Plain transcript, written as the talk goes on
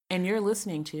And you're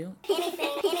listening to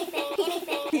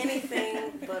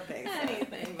Anything but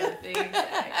basic.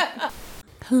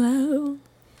 Hello.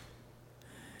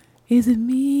 Is it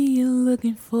me you're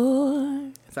looking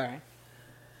for? Sorry.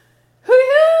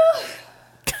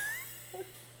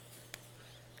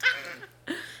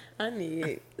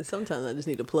 Sometimes I just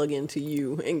need to plug into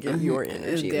you and get your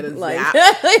energy. Get a Like, zap.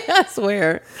 I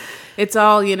swear. It's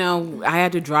all, I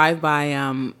had to drive by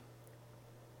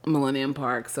Millennium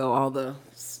Park, so all the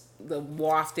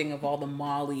wafting of all the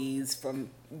mollies from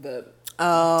the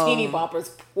teeny boppers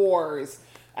pores,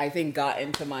 I think, got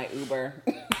into my Uber.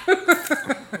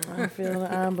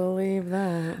 I believe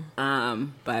that.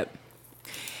 But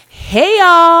hey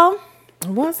y'all,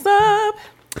 What's up?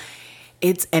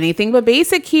 it's Anything But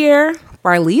Basic here,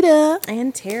 Barlita,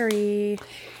 And Terry.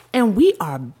 and we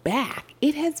are back.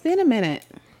 It has been a minute.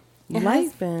 It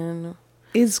has been.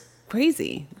 Is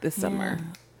crazy this summer.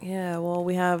 Yeah, well,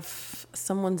 we have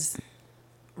someone's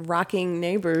rocking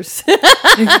neighbors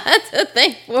to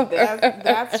thank for.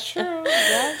 That's true.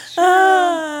 That's true.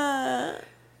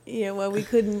 Yeah, well, we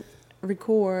couldn't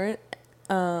record.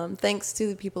 Thanks to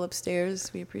the people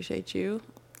upstairs. We appreciate you.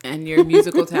 And your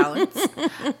musical talents.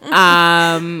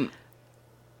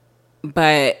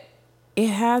 But it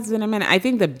has been a minute. I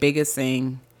think the biggest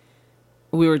thing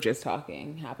we were just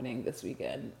happening this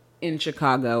weekend in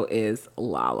Chicago is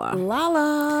Lala.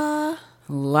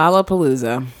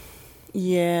 Lollapalooza.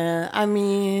 Yeah, I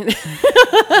mean,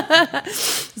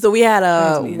 so we had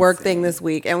a work thing this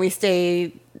week, and we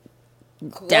stayed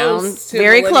down to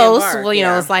very Millennium close. Park, Well,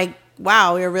 yeah. it's like,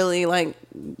 wow, we're really like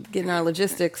getting our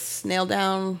logistics nailed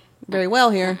down very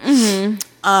well here.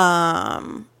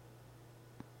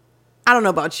 I don't know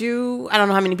about you. I don't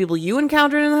know how many people you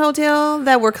encountered in the hotel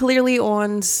that were clearly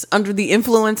under the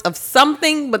influence of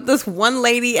something, but this one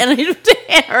lady and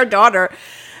her daughter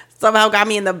somehow got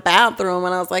me in the bathroom,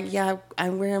 and I was like, yeah,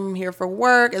 I'm here for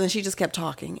work. And then she just kept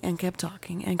talking and kept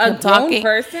talking and kept talking. A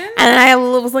grown person? And I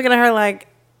was looking at her like,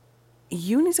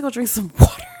 you need to go drink some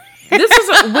water. This is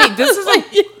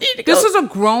a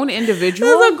grown individual.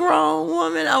 This is a grown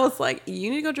woman. I was like, you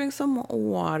need to go drink some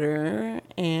water,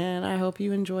 and I hope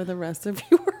you enjoy the rest of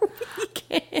your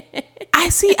weekend. I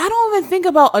don't even think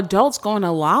about adults going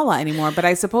to Lala anymore, but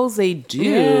I suppose they do.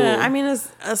 Yeah, I mean,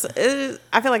 I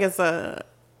feel like it's a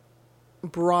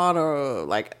broader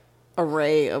like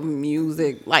array of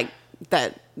music, like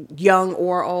that, young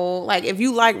or old. Like if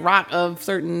you like rock of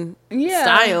certain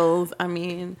styles, I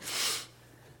mean.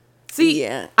 See,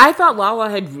 Yeah. I thought Lala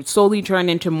had slowly turned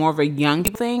into more of a young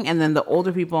thing, and then the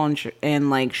older people in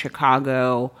like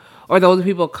Chicago, or the older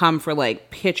people come for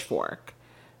like Pitchfork.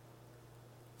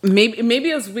 Maybe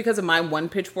it was because of my one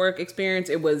Pitchfork experience.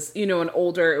 It was, it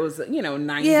was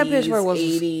 90s, Yeah, Pitchfork was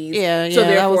 80s. yeah, So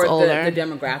that was therefore older. the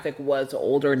demographic was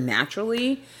older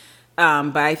naturally.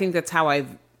 But I think that's how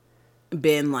I've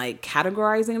been like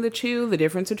categorizing the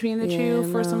difference between the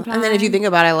two for some time. And then if you think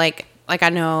about it, like I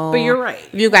know, But you're right.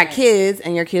 If you've got kids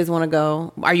and your kids want to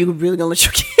go, are you really gonna let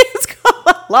your kids go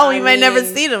alone? You may never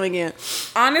see them again.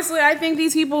 Honestly, I think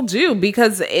these people do,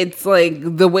 because it's like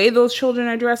the way those children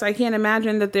are dressed. I can't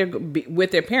imagine that they're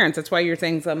with their parents. That's why you're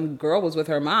saying some girl was with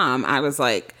her mom. I was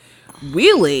like,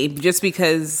 really? Just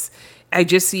because I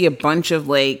just see a bunch of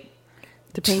like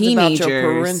Depends teenagers. about your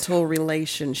parental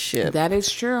relationship. That is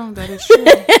true. That is true.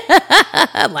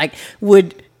 Like,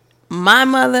 would my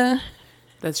mother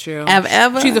That's true. have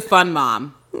ever? She's a fun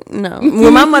mom. No.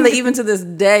 Well, my mother, even to this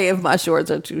day, if my shorts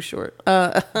are too short,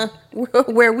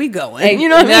 where are we going? You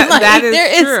know what I mean? Like, that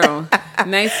there is true.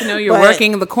 Nice to know you're But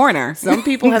working in the corner. Some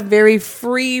people have very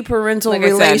free parental Like I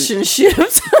said,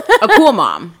 relationships. A cool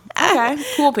mom. Okay.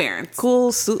 Cool parents. Cool.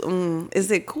 Is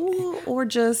it cool or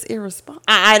just irresponsible?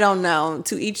 I don't know.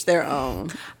 To each their own.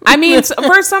 I mean,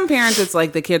 for some parents, it's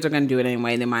like the kids are going to do it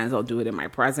anyway. They might as well do it in my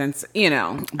presence,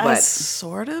 I But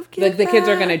sort of get like the kids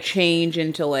are that. going to change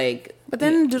into like. But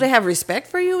then, do they have respect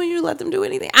for you when you let them do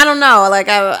anything? I don't know. Like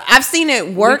I've seen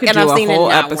it work, could and do I've a seen it whole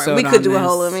not work. episode We could on do a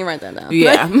whole. this. Let me write that down.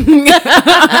 Yeah.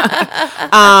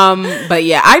 But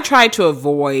yeah, I try to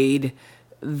avoid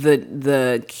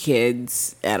the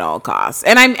kids at all costs,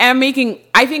 and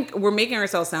I think we're making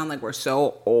ourselves sound like we're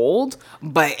so old,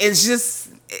 but it's just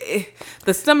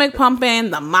the stomach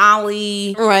pumping, the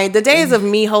Molly. Right. The days of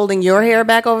me holding your hair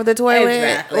back over the toilet,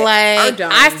 Exactly. Are like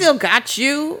done. I still got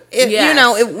you.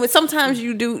 Yes. Sometimes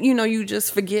you do. You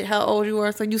just forget how old you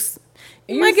are, so you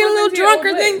You might get a little slip into your old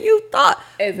drunker ways. than you thought.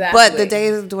 Exactly. But the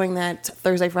days of doing that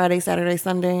Thursday, Friday, Saturday,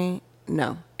 Sunday,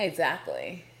 no.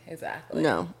 Exactly.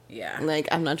 No. Yeah. Like,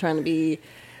 I'm not trying to be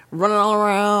running all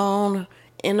around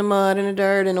in the mud, in the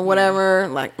dirt, and the whatever.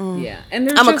 Like, Yeah, and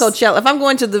I'm a Coachella. If I'm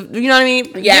going to the, you know what I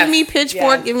mean? Yes, Give me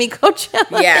Pitchfork, yes. give me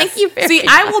Coachella. Yes. Thank you very See,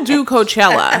 I will do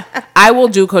Coachella.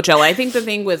 I think the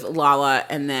thing with Lala,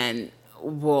 and then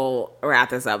we'll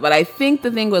wrap this up, but I think the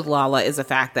thing with Lala is the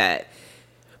fact that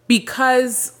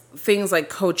because things like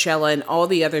Coachella and all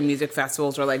the other music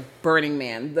festivals are like Burning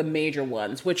Man, the major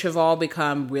ones, which have all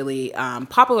become really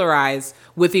popularized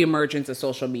with the emergence of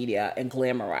social media and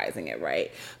glamorizing it, right?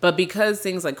 But because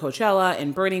things like Coachella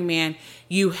and Burning Man,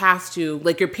 you have to,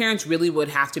 like, your parents really would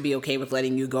have to be okay with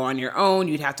letting you go on your own.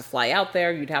 You'd have to fly out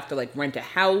there. You'd have to, like, rent a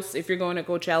house if you're going to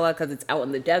Coachella because it's out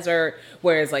in the desert.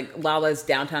 Whereas, like, Lala's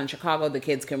downtown Chicago, the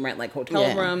kids can rent, like,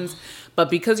 hotel rooms. But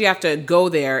because you have to go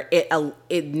there,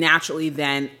 it naturally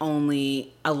then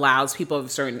only allows people of a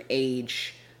certain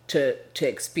age to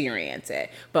experience it.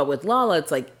 But with Lala,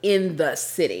 it's like in the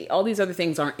city. All these other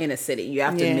things aren't in a city. You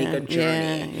have to make a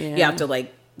journey. You have to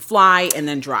like fly and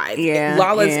then drive.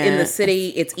 Lala's in the city.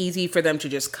 It's easy for them to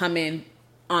just come in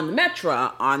on the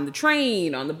metro, on the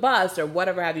train, on the bus, or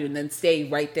whatever have you, and then stay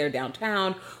right there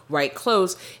downtown, right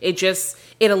close. It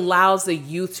allows the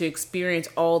youth to experience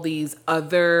all these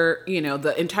other,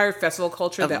 the entire festival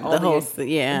culture that all the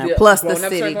plus the grown-ups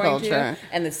city are going culture to,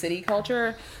 and the city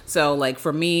culture. So, like,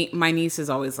 for me, my niece is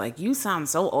always like, "You sound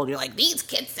so old." You're like, "These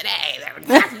kids today, they're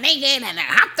half naked and they're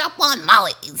hopped up on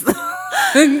mollies." But,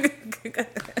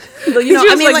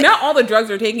 like, not all the drugs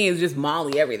they're taking is just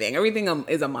Molly. Everything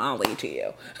is a Molly to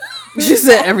you. She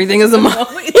said everything is a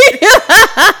Molly.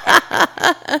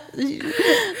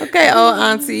 Okay,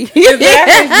 auntie.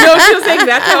 Exactly. No, she was saying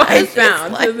that's how I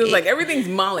sound. It was like everything's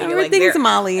Molly. Everything's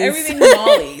Molly's. Everything's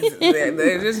Molly's.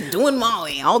 They're just doing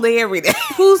Molly all day, every day.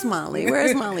 Who's Molly?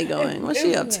 Where's Molly going? What's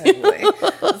she up to?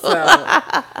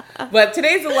 But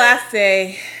today's the last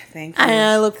day. Thank you.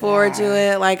 I look forward to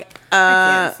it. Like, I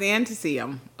can't stand to see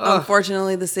them.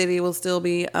 Unfortunately, the city will still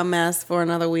be a mess for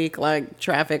another week, like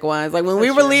traffic wise. Like when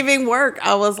we were leaving work,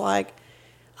 I was like,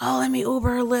 "Oh, let me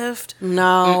Uber or Lyft."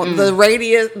 No,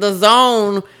 the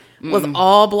zone was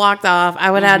all blocked off.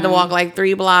 I would have to walk like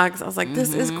 3 blocks. I was like,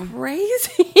 "This is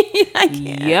crazy." I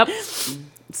can't. Yep.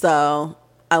 So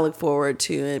I look forward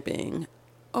to it being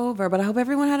over, but I hope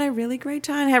everyone had a really great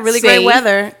time. Had really great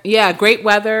weather. Yeah, great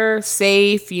weather,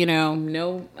 safe. The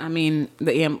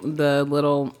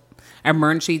little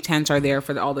emergency tents are there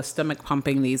for all the stomach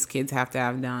pumping these kids have to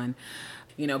have done.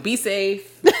 Be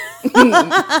safe. Was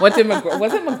it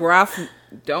McGruff?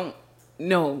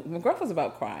 McGruff was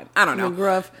about crime. I don't know.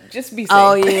 McGruff. Just be safe.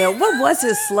 Oh, yeah. What was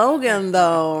his slogan,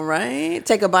 though, right?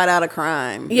 Take a bite out of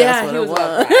crime. Yeah, that's what it was.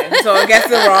 About crime. So I guess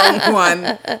the wrong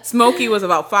one. Smokey was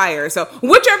about fire. So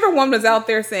whichever one was out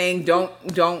there saying, don't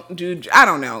do, I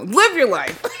don't know. Live your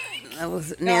life. That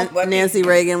was Nancy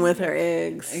Reagan with her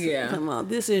eggs. Yeah. Come on.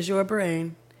 This is your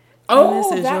brain. Oh,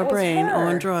 this is that your was brain her.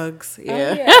 on drugs.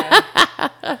 Yeah. Oh,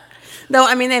 yeah. No,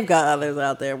 I mean, they've got others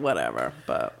out there, whatever,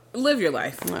 but. Live your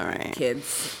life. All right.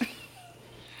 Kids.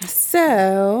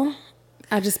 So,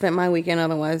 I just spent my weekend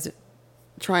otherwise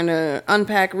trying to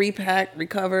unpack, repack,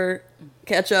 recover,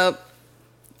 catch up,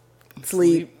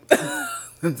 sleep.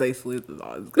 Say sleep is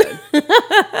always good.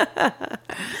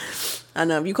 I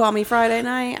know. If you called me Friday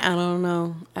night, I don't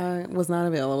know. I was not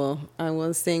available. I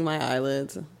was seeing my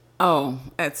eyelids. Oh,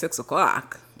 at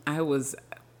 6:00. I was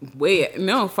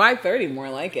 5:30 more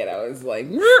like it. I was like,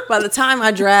 by the time I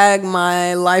dragged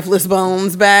my lifeless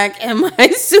bones back and my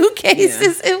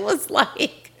suitcases, it was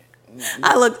like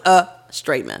I looked a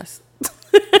straight mess.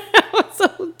 I was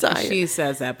so tired. She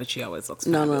says that, but she always looks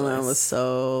No, it was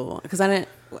so because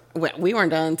we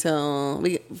weren't done until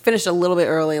we finished a little bit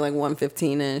early, like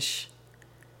 1:15ish.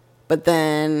 But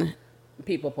then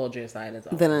people pulled you aside as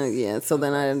well. So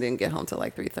then I didn't get home till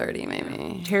like 3:30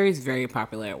 maybe. Terry's very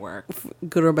popular at work.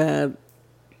 Good or bad?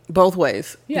 Both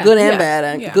ways. Yeah, Good and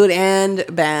bad. Yeah. Good and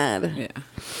bad. Yeah.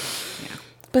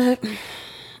 But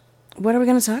what are we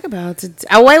going to talk about today?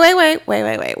 Oh, wait.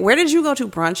 Where did you go to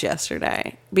brunch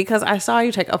yesterday? Because I saw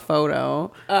you take a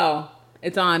photo. Oh,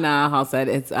 it's on Halstead.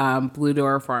 It's Blue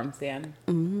Door Farm Stand.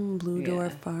 Blue Door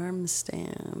Farm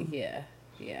Stand. Yeah.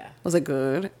 Was it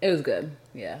good? It was good.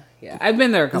 Yeah. I've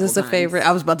been there a couple times. Is this a favorite?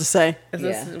 I was about to say. Is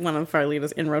this one of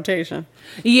Farlita's in rotation?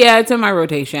 Yeah, it's in my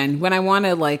rotation. When I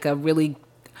wanted like a really...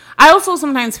 I also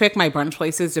sometimes pick my brunch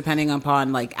places depending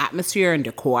upon like atmosphere and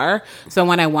decor. So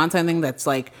when I want something that's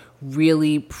like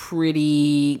really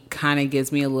pretty, kind of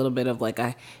gives me a little bit of like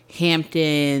a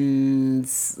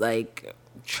Hamptons, like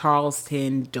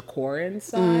Charleston decor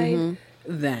inside,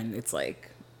 then it's like...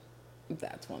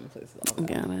 That's one of the places I'll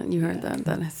go. Got it. You heard that.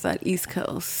 That's that East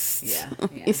Coast. Yeah.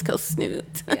 East Coast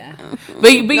snoot. Yeah.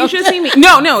 But you should see me.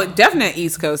 No, definite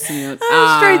East Coast snoot.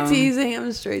 I'm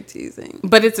straight teasing.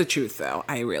 But it's a truth, though.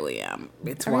 I really am.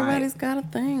 It's Everybody's got a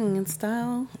thing in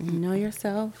style. You know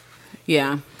yourself.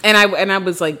 Yeah. And I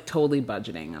was like totally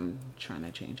budgeting. I'm trying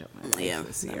to change up my life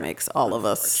this year. That makes all of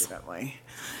us. Unfortunately.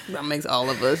 That makes all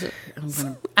of us.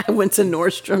 I went to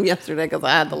Nordstrom yesterday because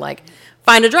I had to like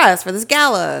find a dress for this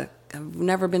gala. I've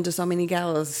never been to so many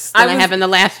galas than I have in the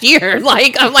last year.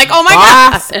 Like, I'm like, oh my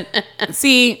God.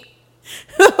 See,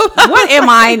 what am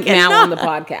I now on the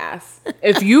podcast?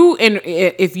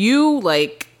 If you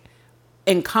like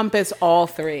encompass all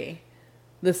three,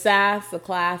 the sass, the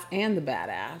class, and the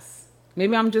badass,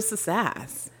 maybe I'm just a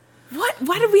sass. What?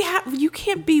 Why do we have? You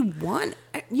can't be one.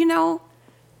 You know.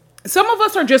 Some of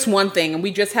us are just one thing, and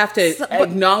we just have to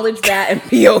acknowledge that and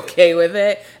be okay with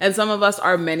it. And some of us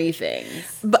are many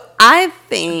things. But I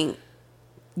think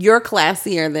you're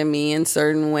classier than me in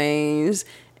certain ways,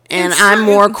 and I'm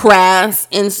more crass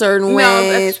in certain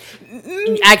ways.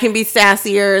 I can be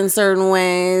sassier in certain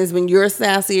ways when you're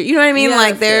sassier. You know what I mean? Yeah,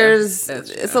 like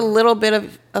it's a little bit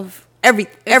of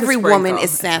every woman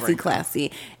is sassy,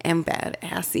 classy, and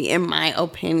badassy, in my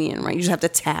opinion. Right? You just have to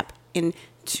tap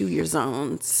into your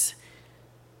zones.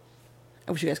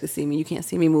 I wish you guys could see me. You can't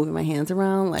see me moving my hands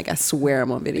around. Like, I swear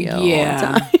I'm on video all the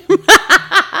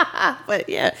time. But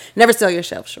yeah, never sell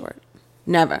yourself short.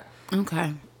 Never.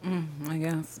 Okay. I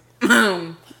guess.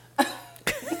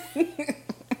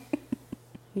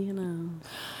 You know.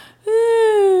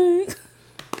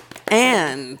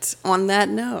 And on that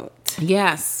note.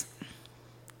 Yes.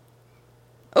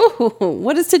 Oh,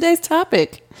 what is today's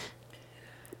topic?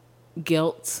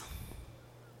 Guilt.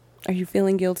 Are you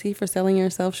feeling guilty for selling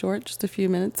yourself short just a few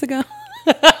minutes ago?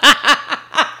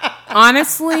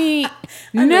 Honestly,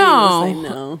 no.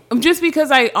 No. Just because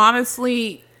I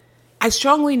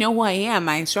strongly know who I am.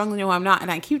 I strongly know I'm not. And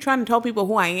I keep trying to tell people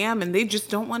who I am, and they just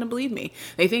don't want to believe me.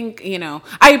 They think,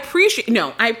 I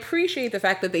appreciate the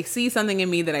fact that they see something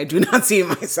in me that I do not see in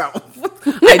myself.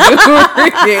 I do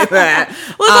appreciate that.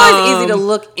 Well, it's always easy to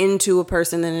look into a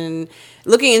person, and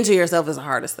looking into yourself is the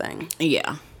hardest thing.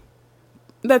 Yeah.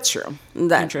 That's true.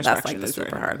 That's like the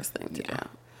super hardest thing to do.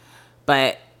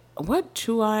 But what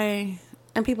do I...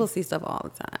 And people see stuff all the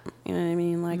time. You know what I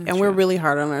mean? Like, That's and true. we're really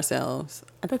hard on ourselves.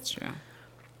 That's true.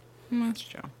 That's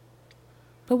true.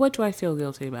 But what do I feel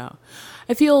guilty about?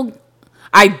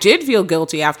 I did feel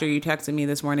guilty after you texted me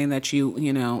this morning that you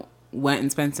went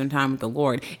and spent some time with the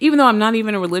Lord. Even though I'm not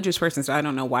even a religious person, so I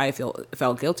don't know why I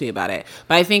felt guilty about it.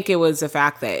 But I think it was the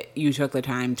fact that you took the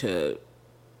time to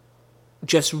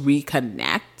just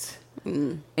reconnect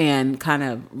and kind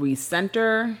of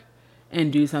recenter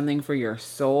and do something for your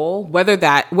soul,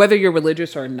 whether you're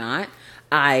religious or not.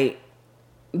 That's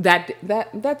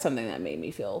something that made me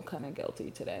feel kind of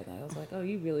guilty today. I was like, oh,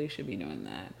 you really should be doing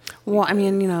that. Well, I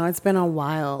mean, it's been a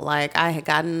while. Like, I had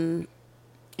gotten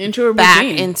into a back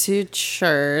routine. into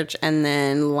church, and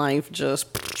then life just...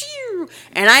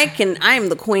 And I am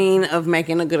the queen of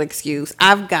making a good excuse.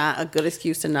 I've got a good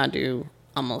excuse to not do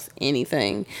almost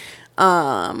anything.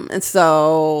 And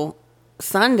so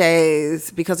Sundays,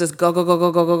 because it's go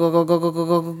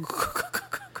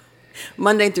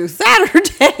Monday through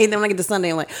Saturday, then when I get to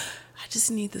Sunday, I'm like, I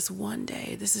just need this one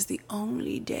day. This is the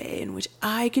only day in which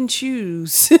I can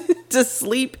choose to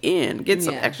sleep in, get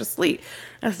some extra sleep.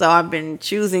 And so I've been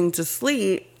choosing to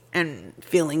sleep and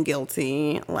feeling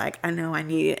guilty, like I know I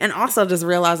need it. And also just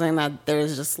realizing that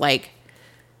there's just like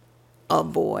a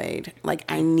void. Like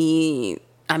I'm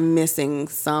missing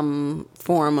some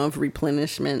form of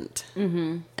replenishment,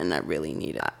 and I really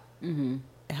need it. Mm-hmm.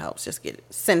 It helps just get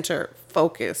center,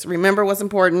 focus, remember what's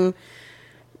important,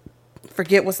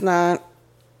 forget what's not.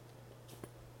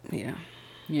 Yeah.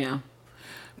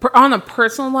 On a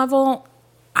personal level,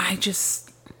 I'm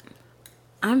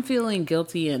feeling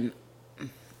guilty in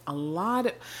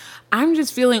I'm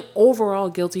just feeling overall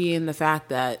guilty in the fact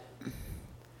that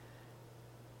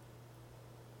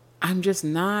I'm just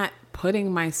not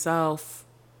putting myself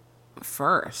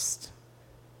first.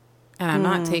 And I'm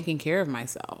not taking care of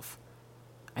myself.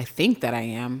 I think that I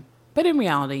am, but in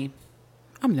reality,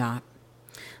 I'm not.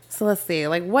 So let's see,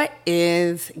 like, what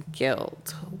is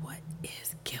guilt? What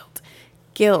is guilt?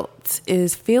 Guilt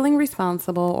is feeling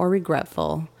responsible or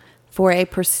regretful for a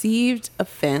perceived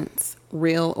offense,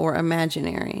 real or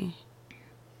imaginary.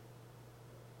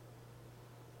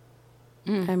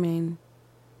 I mean,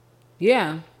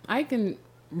 yeah, I can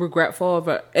regretful of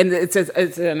it, and it's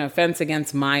an offense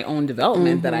against my own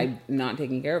development that I'm not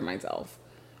taking care of myself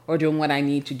or doing what I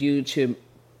need to do to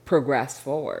progress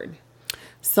forward.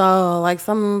 So, like,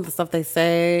 some of the stuff they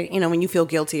say, you know, when you feel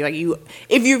guilty, like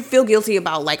if you feel guilty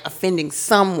about like offending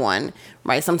someone,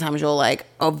 right? Sometimes you'll like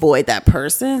avoid that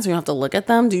person, so you don't have to look at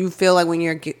them. Do you feel like when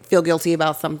you feel guilty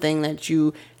about something that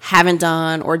you haven't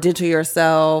done or did to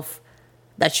yourself,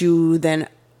 that you then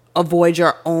avoid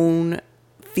your own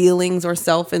feelings or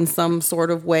self in some sort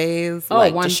of ways,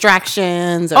 like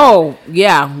distractions? Oh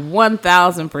yeah,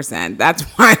 1,000%. That's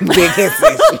my biggest issue.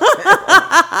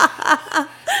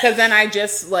 Because then I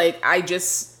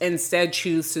just instead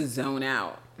choose to zone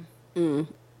out.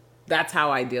 That's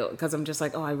how I deal. Because I'm just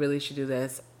like, oh, I really should do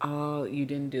this. Oh, you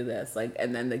didn't do this. Like,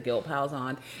 and then the guilt piles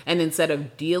on. And instead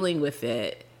of dealing with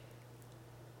it,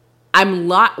 I'm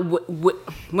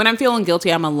when I'm feeling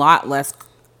guilty, I'm a lot less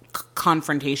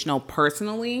confrontational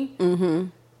personally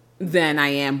than I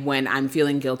am when I'm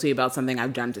feeling guilty about something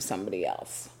I've done to somebody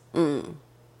else.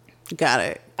 Got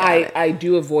it. I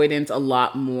do avoidance a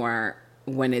lot more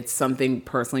when it's something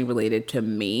personally related to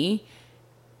me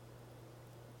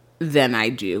than I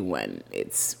do when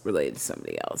it's related to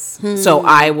somebody else. So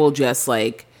I will just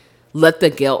like let the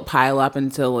guilt pile up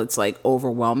until it's like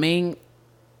overwhelming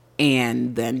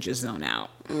and then just zone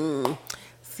out.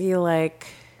 Feel like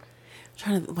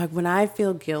trying to, like, when I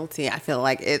feel guilty, I feel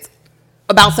like it's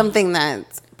about something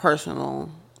that's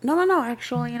personal. No,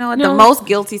 actually, you know what? The most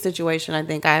guilty situation I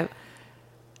think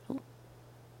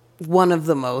one of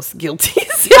the most guilty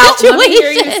situations. Let me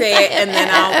hear you say it, and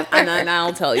then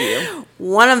I'll tell you.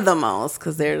 One of the most,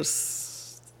 because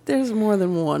there's more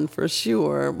than one for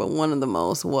sure, but one of the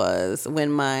most was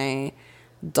when my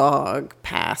dog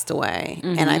passed away,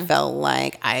 and I felt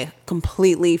like I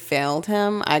completely failed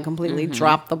him. I completely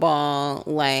dropped the ball,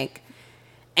 like,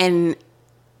 and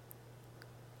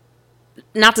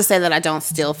not to say that I don't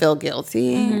still feel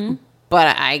guilty,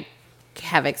 but I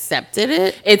have accepted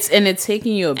it. It's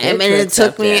taking you a bit. I mean, it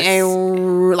took me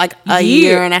a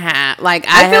year and a half. Like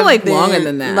I feel like longer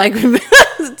than that. Like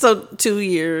so 2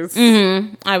 years.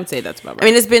 I would say that's about right. I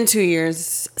mean, it's been 2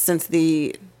 years since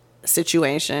the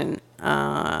situation.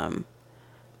 But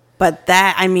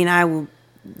that, I mean,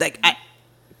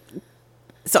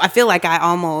 so I feel like I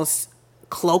almost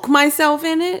cloak myself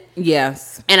in it.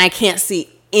 Yes. And I can't see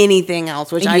anything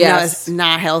else, which I know is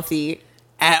not healthy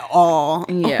at all.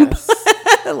 Yes.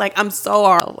 Like, I'm so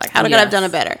hard. Like, how could I have done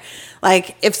it better?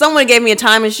 Like, if someone gave me a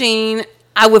time machine,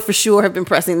 I would for sure have been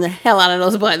pressing the hell out of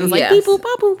those buttons. Like, beep, boop,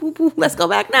 boop, boop, boop, boop. Let's go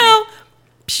back now.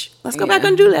 Psh, let's go back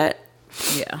and do that.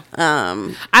 Yeah.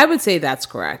 I would say that's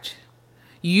correct.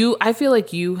 I feel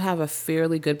like you have a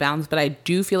fairly good balance, but I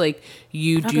do feel like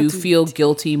you do feel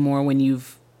guilty more when you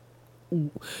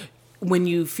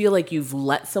feel like you've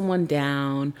let someone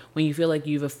down, when you feel like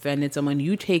you've offended someone.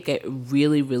 You take it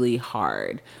really, really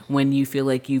hard when you feel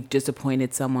like you've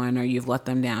disappointed someone or you've let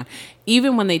them down.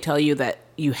 Even when they tell you that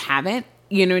you haven't,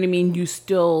 you know what I mean? You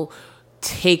still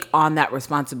take on that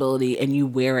responsibility and you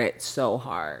wear it so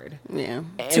hard. Yeah.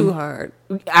 Too hard.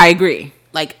 I agree.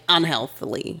 Like,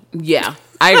 unhealthily. Yeah,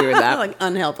 I agree with that. Like,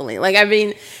 unhealthily. Like, I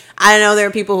mean, I know there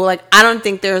are people who, like, I don't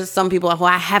think there's some people who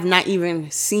I have not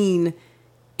even seen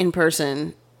in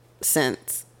person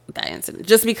since that incident.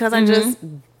 Just because I just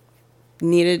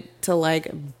needed to, like,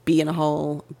 be in a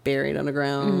hole, buried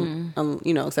underground,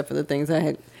 you know, except for the things I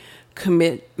had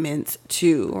commitments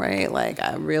to, right? Like,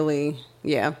 I really,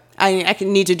 I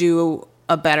can need to do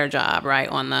a better job, right,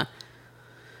 on the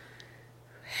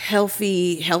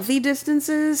healthy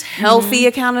distances, healthy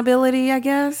accountability, I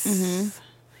guess.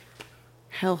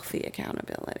 Healthy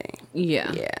accountability.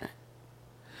 Yeah. Yeah.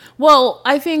 Well,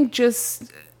 I think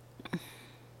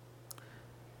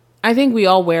we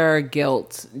all wear our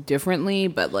guilt differently,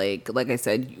 but like I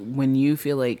said, when you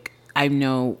feel like, I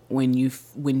know when you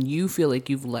feel like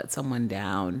you've let someone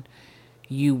down,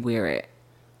 you wear it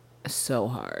so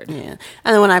hard. Yeah.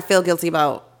 And then when I feel guilty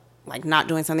about, like, not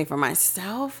doing something for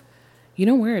myself, you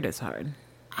don't wear it as hard.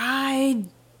 I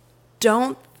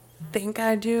don't think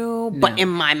I do. No. But in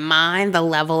my mind, the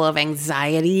level of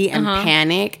anxiety and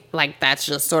panic, like, that's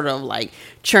just sort of like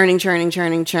churning,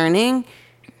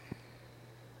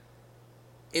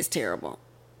 is terrible.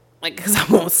 Like, because I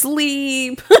won't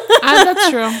sleep. That's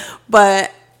true.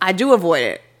 But I do avoid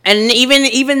it. And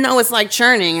even though it's like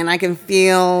churning and I can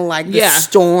feel like the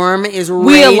storm is raging.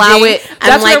 We allow it.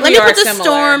 I'm like, let me put the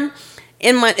storm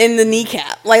in the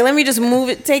kneecap. Like, let me just move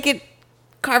it, take it,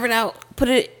 carve it out, put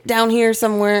it down here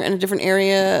somewhere in a different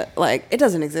area. Like, it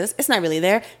doesn't exist. It's not really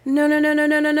there. No.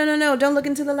 Don't look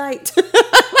into the light.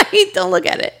 Don't look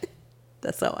at it.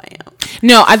 That's how I am.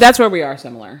 No, that's where we are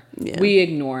similar. Yeah. We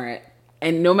ignore it.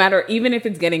 And no matter, even if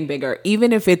it's getting bigger,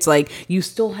 even if it's like, you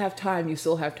still have time,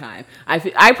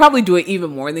 I probably do it even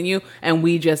more than you, and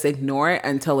we just ignore it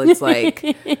until it's like,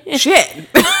 shit.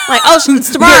 Like, oh,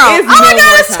 it's tomorrow. Oh my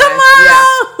God, it's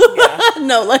tomorrow. Yeah.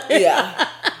 No, like, Yeah.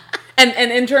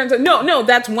 And in terms of, no,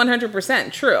 that's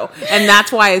 100% true. And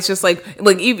that's why it's just like,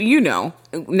 even,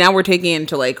 now we're taking it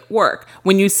into like work.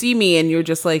 When you see me and you're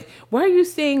just like, why are you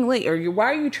staying late? Or why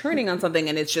are you turning on something?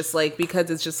 And it's just like,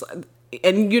 because it's just,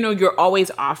 and you're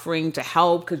always offering to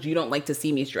help because you don't like to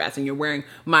see me stressed, and you're wearing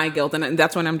my guilt. And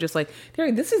that's when I'm just like, Terry,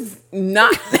 this is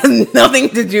not nothing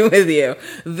to do with you.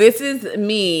 This is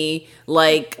me,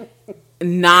 like,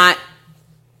 not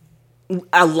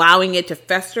allowing it to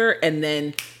fester, and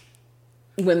then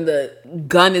when the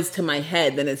gun is to my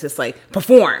head, then it's just like,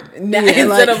 perform.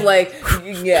 Instead of like,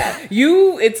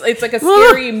 it's like a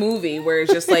scary movie where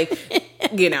it's just like,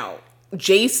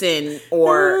 Jason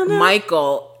or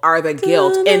Michael are the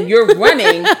guilt, and you're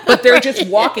running, but they're just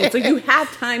walking, so you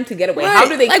have time to get away. Right. How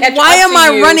do they catch up to you? Why am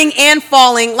I running and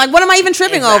falling? Like, what am I even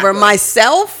tripping over?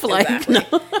 Myself? Like, no,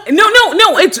 but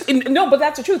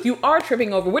that's the truth. You are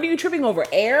tripping over. What are you tripping over?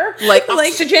 Air? Like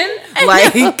oxygen?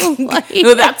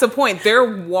 No, that's the point. They're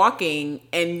walking,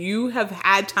 and you have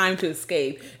had time to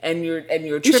escape, and you're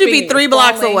tripping. You should be 3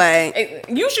 blocks away.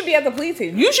 You should be at the police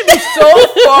station. You should be so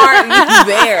far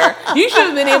there. You should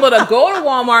have been able to go to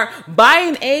Walmart, buy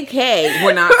an AK.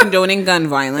 We're not condoning gun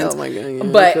violence. Oh my God, yeah,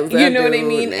 but you know what I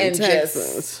mean? And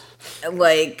Texas. Just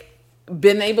like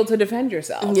been able to defend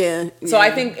yourself. Yeah. So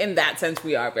I think in that sense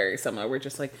we are very similar. We're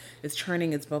just like, it's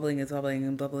churning, it's bubbling, it's bubbling,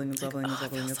 and bubbling, and bubbling, and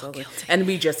bubbling, and bubbling. And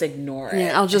we just ignore it.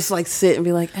 Yeah, I'll just like sit and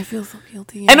be like, I feel so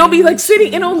guilty. And it'll be like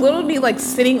sitting, and it'll literally be like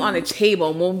sitting on a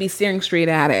table, and we'll be staring straight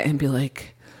at it and be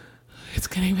like, it's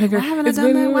getting bigger. Why haven't I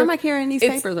done that? Why am I carrying these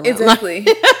papers around? Exactly.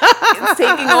 It's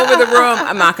taking over the room.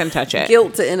 I'm not going to touch it.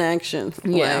 Guilt to inaction.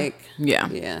 Yeah.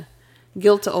 Yeah.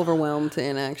 Guilt to overwhelm to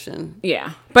inaction.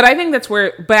 Yeah. But I think that's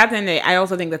where, but at the end of the day, I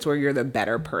also think that's where you're the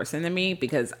better person than me,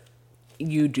 because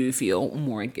you do feel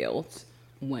more guilt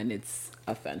when it's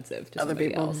offensive to other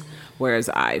people else. Whereas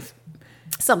I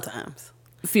sometimes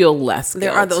feel less guilt.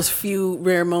 There are those few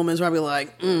rare moments where I'll be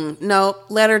like, no,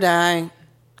 let her die.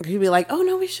 You'd be like, oh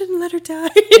no, we shouldn't let her die.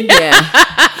 Yeah.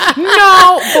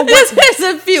 No, but there's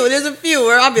a few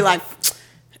where I'll be like,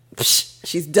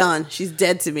 she's done. She's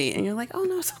dead to me. And you're like, oh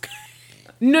no, it's okay.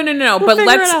 No.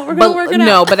 We're But work it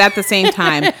out. But at the same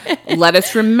time, let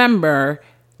us remember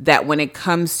that when it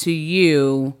comes to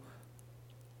you,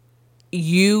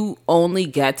 you only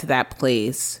get to that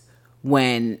place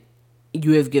when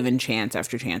you have given chance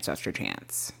after chance after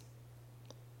chance.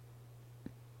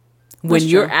 When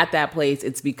you're at that place,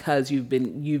 it's because you've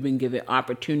been given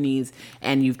opportunities,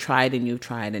 and you've tried and you've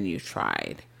tried and you've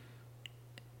tried.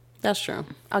 That's true.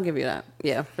 I'll give you that.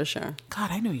 Yeah, for sure.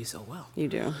 God, I know you so well. You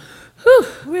do. Whew.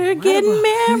 We're getting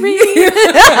married.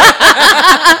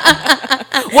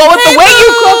 Well, with the way you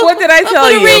cook, what did I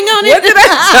tell you? What did I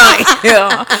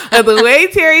tell you? The way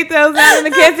Terry throws out in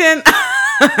the kitchen.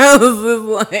 I was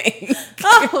just like,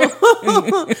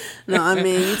 oh. No, I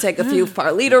mean, you take a few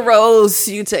Parlita rows,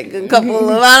 you take a couple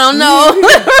of, I don't know,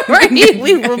 right?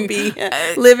 We will be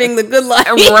living the good life,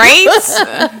 right?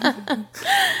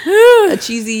 A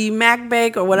cheesy Mac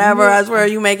bake or whatever. I swear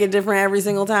you make it different every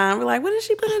single time. We're like, what did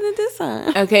she put in it this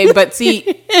time? Okay, but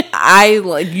see,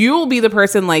 you'll be the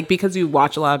person, like, because you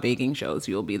watch a lot of baking shows,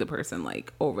 you'll be the person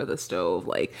like over the stove,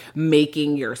 like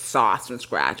making your sauce from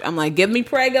scratch. I'm like, give me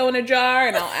Prego in a jar,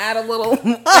 and I'll add a little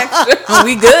extra.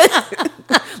 We good?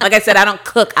 Like I said, I don't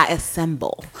cook, I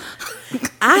assemble.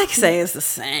 I say it's the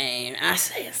same.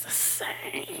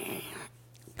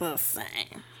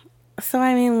 So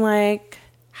I mean, like,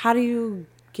 how do you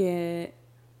get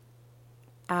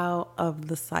out of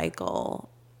the cycle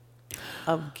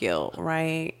of guilt,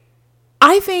 right?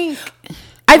 I think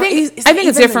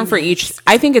it's different for each.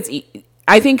 I think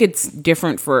it's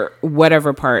different for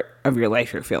whatever part of your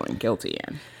life you're feeling guilty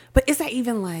in. But is that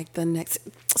even like the next?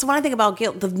 So when I think about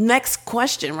guilt, the next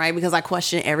question, right? Because I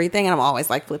question everything, and I'm always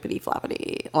like flippity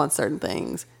floppity on certain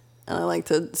things, and I like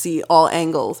to see all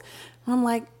angles. And I'm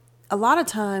like, a lot of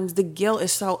times the guilt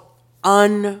is so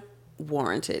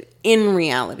unwarranted in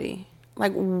reality.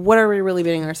 Like, what are we really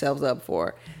beating ourselves up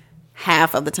for?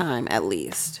 Half of the time, at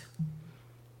least.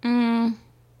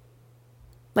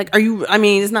 Like, are you? I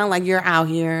mean, it's not like you're out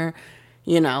here,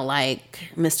 like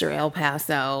Mr. El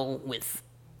Paso with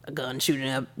a gun shooting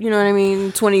up,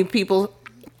 20 people.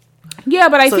 Yeah,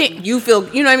 but I think you feel,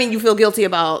 you feel guilty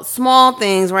about small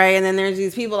things, right? And then there's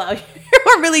these people out here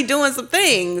who are really doing some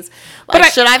things.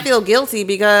 Like, should I feel guilty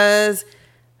because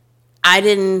I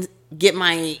didn't get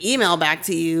my email back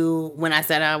to you when I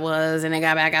said I was, and it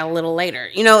got back out a little later.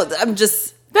 You know, I'm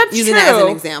just using that as an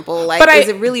example. Like, is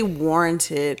it really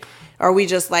warranted? Or are we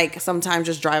just like sometimes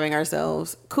just driving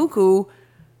ourselves cuckoo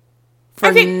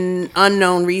for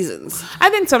unknown reasons? I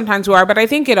think sometimes we are, but I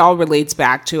think it all relates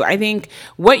back to, I think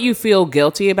what you feel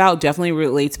guilty about definitely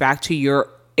relates back to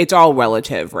it's all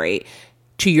relative, right?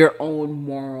 To your own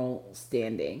moral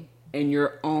standing and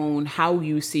your own, how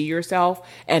you see yourself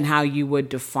and how you would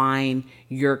define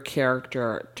your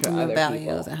character to and other values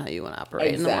people. And how you want to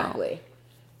operate in the world.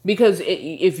 Because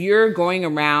if you're going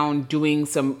around doing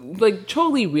some like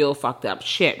totally real fucked up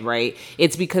shit, right?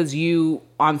 It's because you,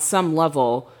 on some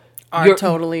level, are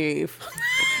totally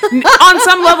on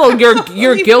some level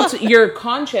your guilt, your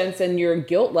conscience and your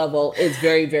guilt level is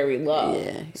very, very low.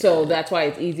 Yeah, so that's why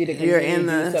it's easy to continue. You're in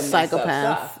the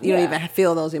psychopath. You don't even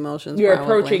feel those emotions. You're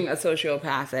approaching a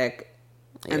sociopathic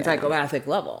and psychopathic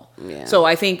level. Yeah. So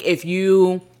I think if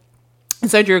you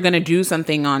said you're going to do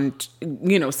something on,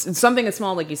 something as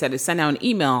small, like you said, is send out an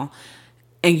email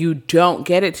and you don't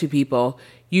get it to people,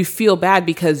 you feel bad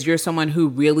because you're someone who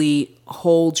really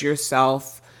holds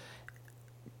yourself,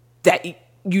 that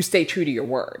you stay true to your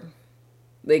word.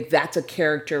 Like, that's a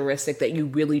characteristic that you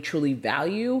really truly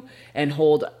value and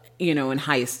hold, in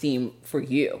high esteem for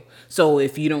you. So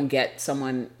if you don't get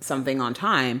something on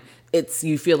time,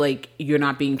 you feel like you're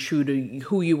not being true to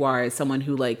who you are as someone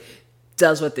who like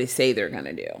does what they say they're going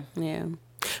to do. Yeah.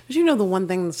 But the one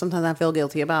thing that sometimes I feel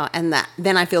guilty about, and that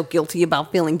then I feel guilty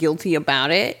about feeling guilty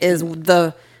about it, is with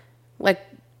the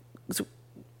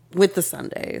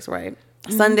Sundays, right?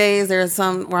 Mm-hmm. Sundays, there's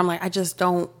some where I'm like, I just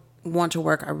don't want to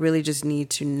work. I really just need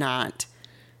to not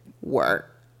work.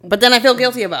 But then I feel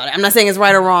guilty about it. I'm not saying it's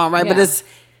right or wrong, right? Yeah. But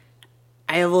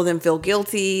I will then feel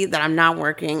guilty that I'm not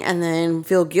working, and then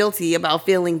feel guilty about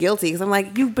feeling guilty because I'm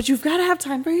like, but you've got to have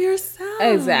time for yourself.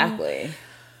 Exactly.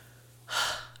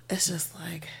 It's just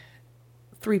like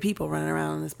 3 people running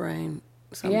around in this brain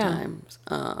sometimes.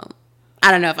 Yeah.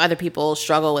 I don't know if other people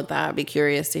struggle with that. I'd be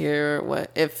curious to hear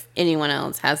if anyone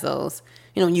else has those.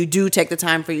 You do take the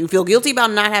time you feel guilty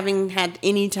about not having had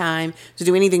any time to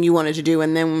do anything you wanted to do.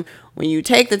 And then when you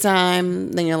take the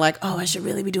time, then you're like, oh, I should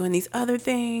really be doing these other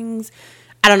things.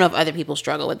 I don't know if other people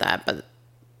struggle with that, but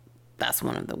that's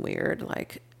one of the weird,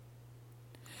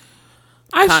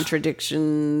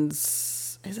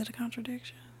 contradictions. Is it a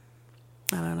contradiction?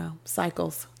 I don't know.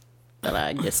 Cycles that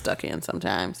I get stuck in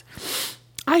sometimes.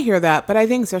 I hear that, but I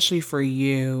think especially for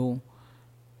you,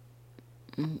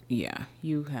 yeah,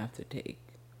 you have to take,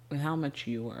 with how much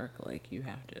you work, you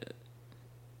have to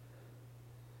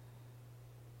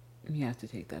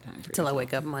take that time for Till I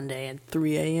wake up Monday at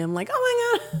 3 a.m. like,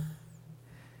 oh my God,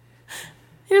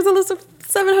 here's a list of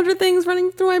 700 things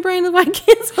running through my brain of my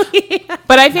kids.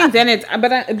 But I think then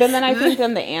I think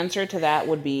then the answer to that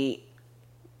would be,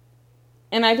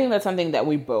 and I think that's something that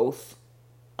we both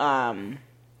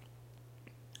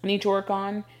need to work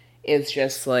on, is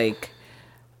just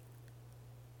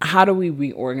how do we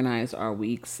reorganize our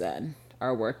weeks then,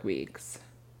 our work weeks,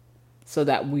 so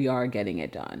that we are getting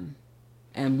it done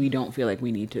and we don't feel like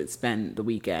we need to spend the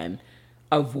weekend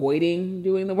avoiding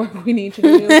doing the work we need to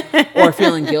do or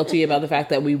feeling guilty about the fact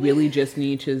that we really just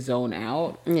need to zone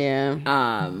out. Yeah.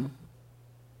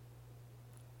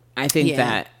 I think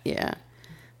that. Yeah.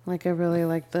 I really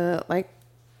like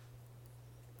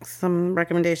some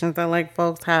recommendations that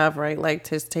folks have, right?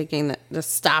 Just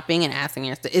just stopping and asking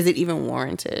yourself, is it even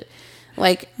warranted?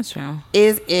 That's true.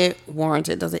 Is it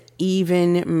warranted? Does it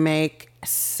even make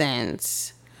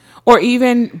sense? Or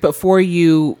even before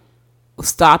you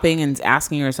stopping and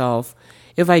asking yourself,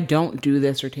 if I don't do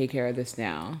this or take care of this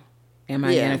now, am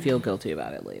I going to feel guilty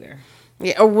about it later?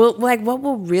 Yeah. Or what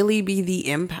will really be the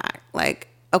impact?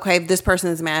 Okay, if this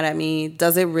person is mad at me,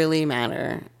 does it really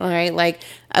matter? All right.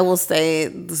 I will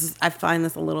say I find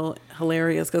this a little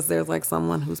hilarious because there's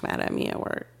someone who's mad at me at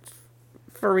work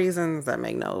for reasons that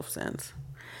make no sense.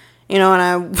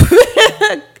 And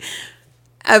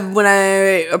when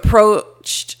I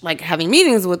approached having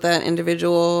meetings with that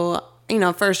individual,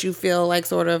 first you feel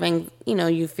sort of,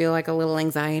 you feel a little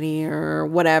anxiety or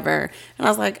whatever. And I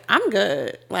was like, I'm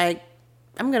good.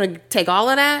 I'm going to take all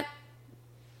of that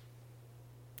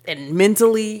and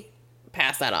mentally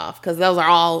pass that off, because those are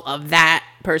all of that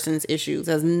person's issues.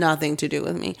 It has nothing to do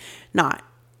with me. Not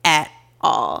at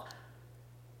all.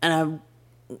 And I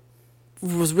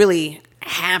was really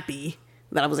happy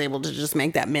that I was able to just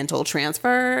make that mental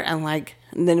transfer. And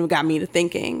then it got me to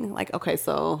thinking okay,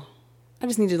 so I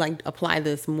just need to apply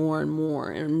this more and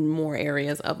more in more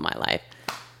areas of my life.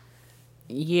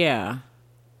 Yeah.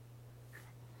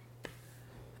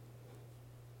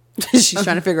 She's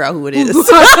trying to figure out who it is.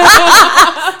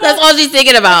 That's all she's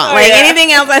thinking about. Like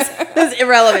anything else that's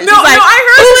irrelevant. No, she's like, I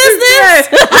heard who is this?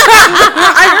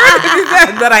 I heard what you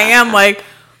said, that I am like,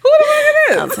 who the fuck it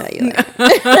is? I'll tell you later.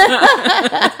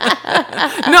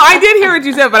 No, I did hear what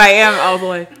you said, but I was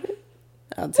like,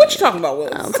 what you talking about,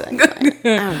 Willis? I'll tell you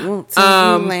later. I will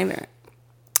tell you later.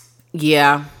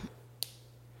 Yeah.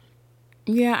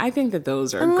 Yeah, I think that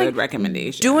those are good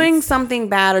recommendations. Doing something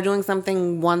bad or doing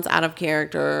something once out of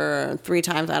character or 3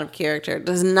 times out of character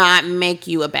does not make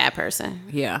you a bad person.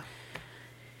 Yeah.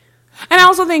 And I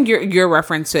also think your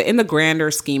reference to, in the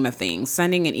grander scheme of things,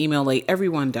 sending an email late,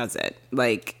 everyone does it.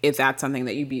 Like, if that's something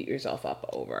that you beat yourself up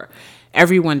over,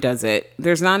 everyone does it.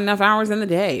 There's not enough hours in the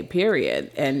day, period.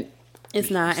 And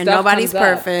it's not. And nobody's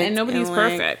perfect. And nobody's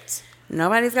perfect.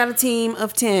 Nobody's got a team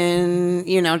of 10,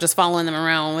 just following them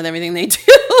around with everything they do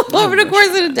over the course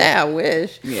of the day. I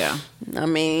wish. Yeah. I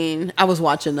mean, I was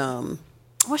watching,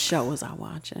 what show was I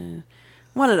watching?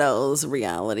 One of those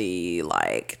reality,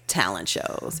 talent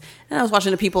shows. And I was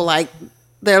watching the people,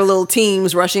 their little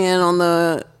teams rush in on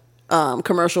the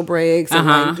commercial breaks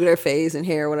and, do their face and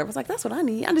hair or whatever. It's like, that's what I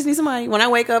need. I just need somebody. When I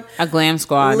wake up. A glam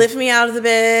squad. Lift me out of the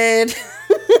bed.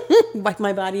 Wipe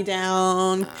my body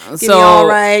down, get me all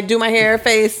right, do my hair,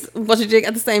 face, bunch of jig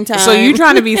at the same time. So you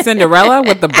trying to be Cinderella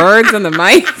with the birds and the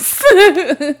mice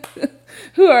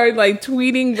who are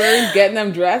tweeting birds, getting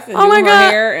them dressed and doing her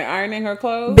hair and ironing her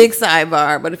clothes? Big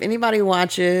sidebar, but if anybody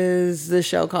watches the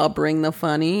show called Bring the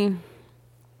Funny,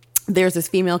 there's this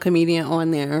female comedian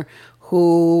on there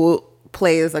who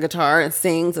plays a guitar and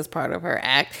sings as part of her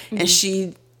act, and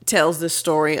she tells the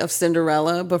story of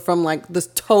Cinderella, but from this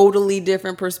totally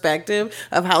different perspective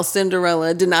of how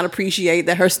Cinderella did not appreciate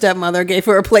that her stepmother gave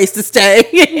her a place to stay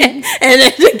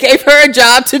and gave her a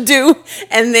job to do.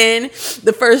 And then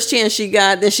the first chance she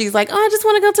got, then she's like, oh, I just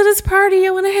want to go to this party. I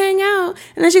want to hang out.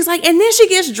 And then she's like, and then she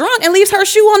gets drunk and leaves her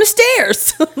shoe on the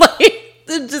stairs.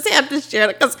 To just have to share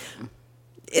it. Because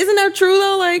isn't that true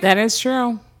though? That is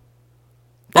true.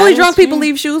 Only drunk people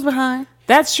leave shoes behind.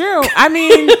 That's true. I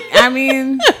mean.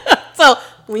 So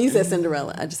when you said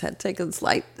Cinderella, I just had to take a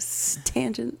slight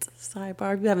tangent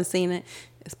sidebar. If you haven't seen it,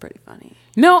 it's pretty funny.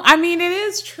 No, I mean, it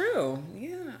is true.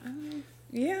 Yeah.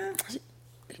 Yeah.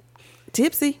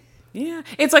 Tipsy. Yeah.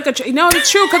 It's like it's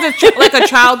true because it's like a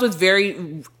child with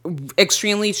very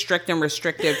extremely strict and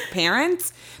restrictive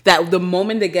parents that the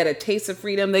moment they get a taste of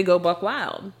freedom, they go buck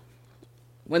wild.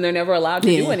 When they're never allowed to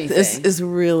do anything. It's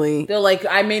really... They're like,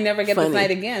 I may never get this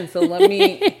night again, so let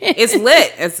me... It's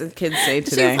lit, as the kids say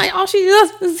today. She's like, all she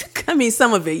does is... I mean,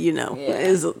 some of it,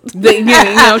 is...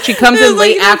 she comes in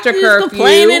late after curfew.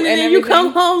 And then you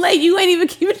come home late. You ain't even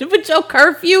keeping up with your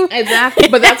curfew. Exactly.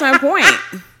 But that's my point.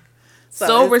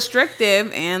 So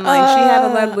restrictive, and she had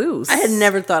to let loose. I had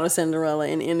never thought of Cinderella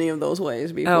in any of those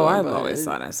ways before. Oh, I've always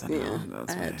thought of Cinderella. Yeah,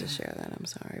 I had to share that. I'm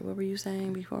sorry. What were you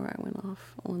saying before I went off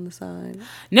on the side?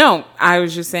 No, I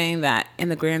was just saying that in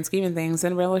the grand scheme of things,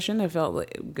 Cinderella shouldn't have felt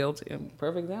guilty.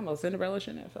 Perfect example. Cinderella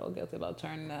shouldn't have felt guilty about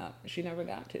turning up. She never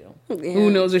got to. Yeah. Who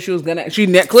knows if she was gonna? She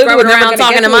clearly was never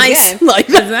talking to mice.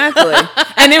 Exactly.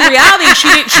 And in reality,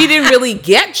 she didn't really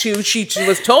get to. She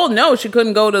was told no, she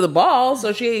couldn't go to the ball,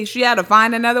 so she had to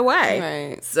find another way.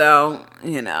 Right. So,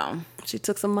 she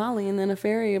took some Molly and then a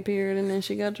fairy appeared and then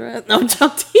she got dressed. No,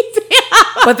 don't tease.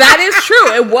 But that is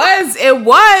true. It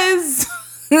was.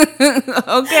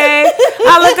 Okay.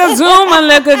 I look a zoom and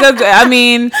look a I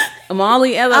mean,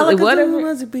 Molly Ella, whatever.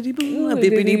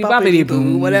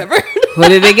 Whatever.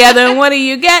 Put it together and what do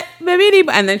you get?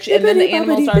 And then the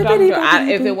animals start talking to her.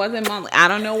 If it wasn't Molly, I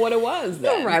don't know what it was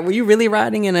then. Right. Were you really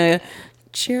riding in a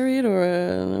chariot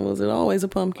or was it always a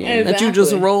pumpkin that you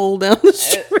just rolled down the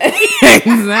street?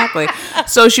 Exactly.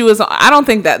 So she was. I don't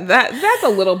think that's a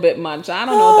little bit much. I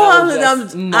don't know if that was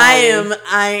just Molly.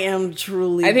 I am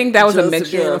truly. I think that was a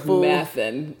mixture of meth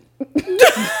and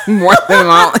more than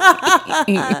Molly.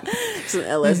 Some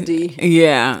LSD.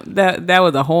 Yeah, that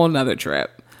was a whole nother trip.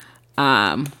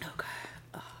 But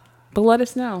let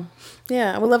us know.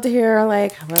 Yeah, I would love to hear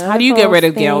how do you get rid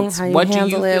of guilt? What do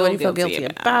you feel guilty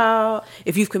about?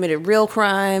 If you've committed real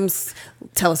crimes,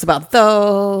 tell us about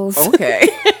those. Okay.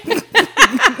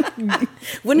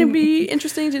 Wouldn't it be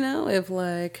interesting to know if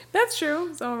that's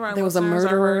true? Some of our there was a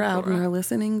murderer out in our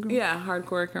listening group? Yeah,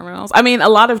 hardcore criminals. I mean, a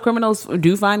lot of criminals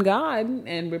do find God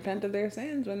and repent of their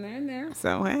sins when they're in there.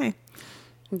 So hey,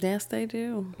 yes, they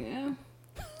do. Yeah.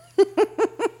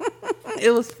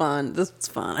 It was fun. This was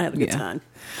fun. I had a good time.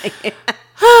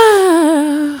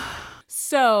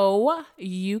 So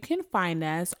you can find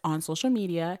us on social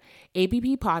media,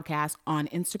 ABP Podcast on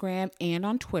Instagram and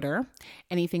on Twitter,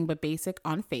 Anything But Basic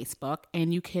on Facebook,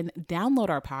 and you can download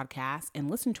our podcast and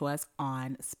listen to us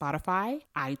on Spotify,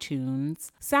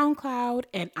 iTunes, SoundCloud,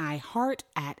 and iHeart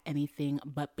at Anything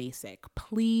But Basic.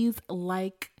 Please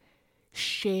like,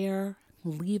 share,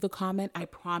 leave a comment. I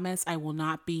promise I will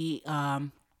not be,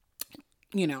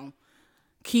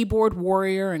 keyboard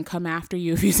warrior and come after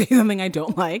you if you say something I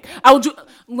don't like.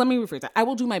 Let me rephrase that. I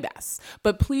will do my best.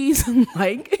 But please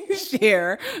like,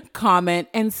 share, comment,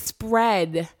 and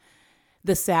spread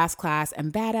the sass class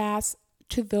and badass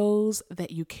to those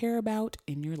that you care about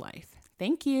in your life.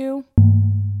 Thank you.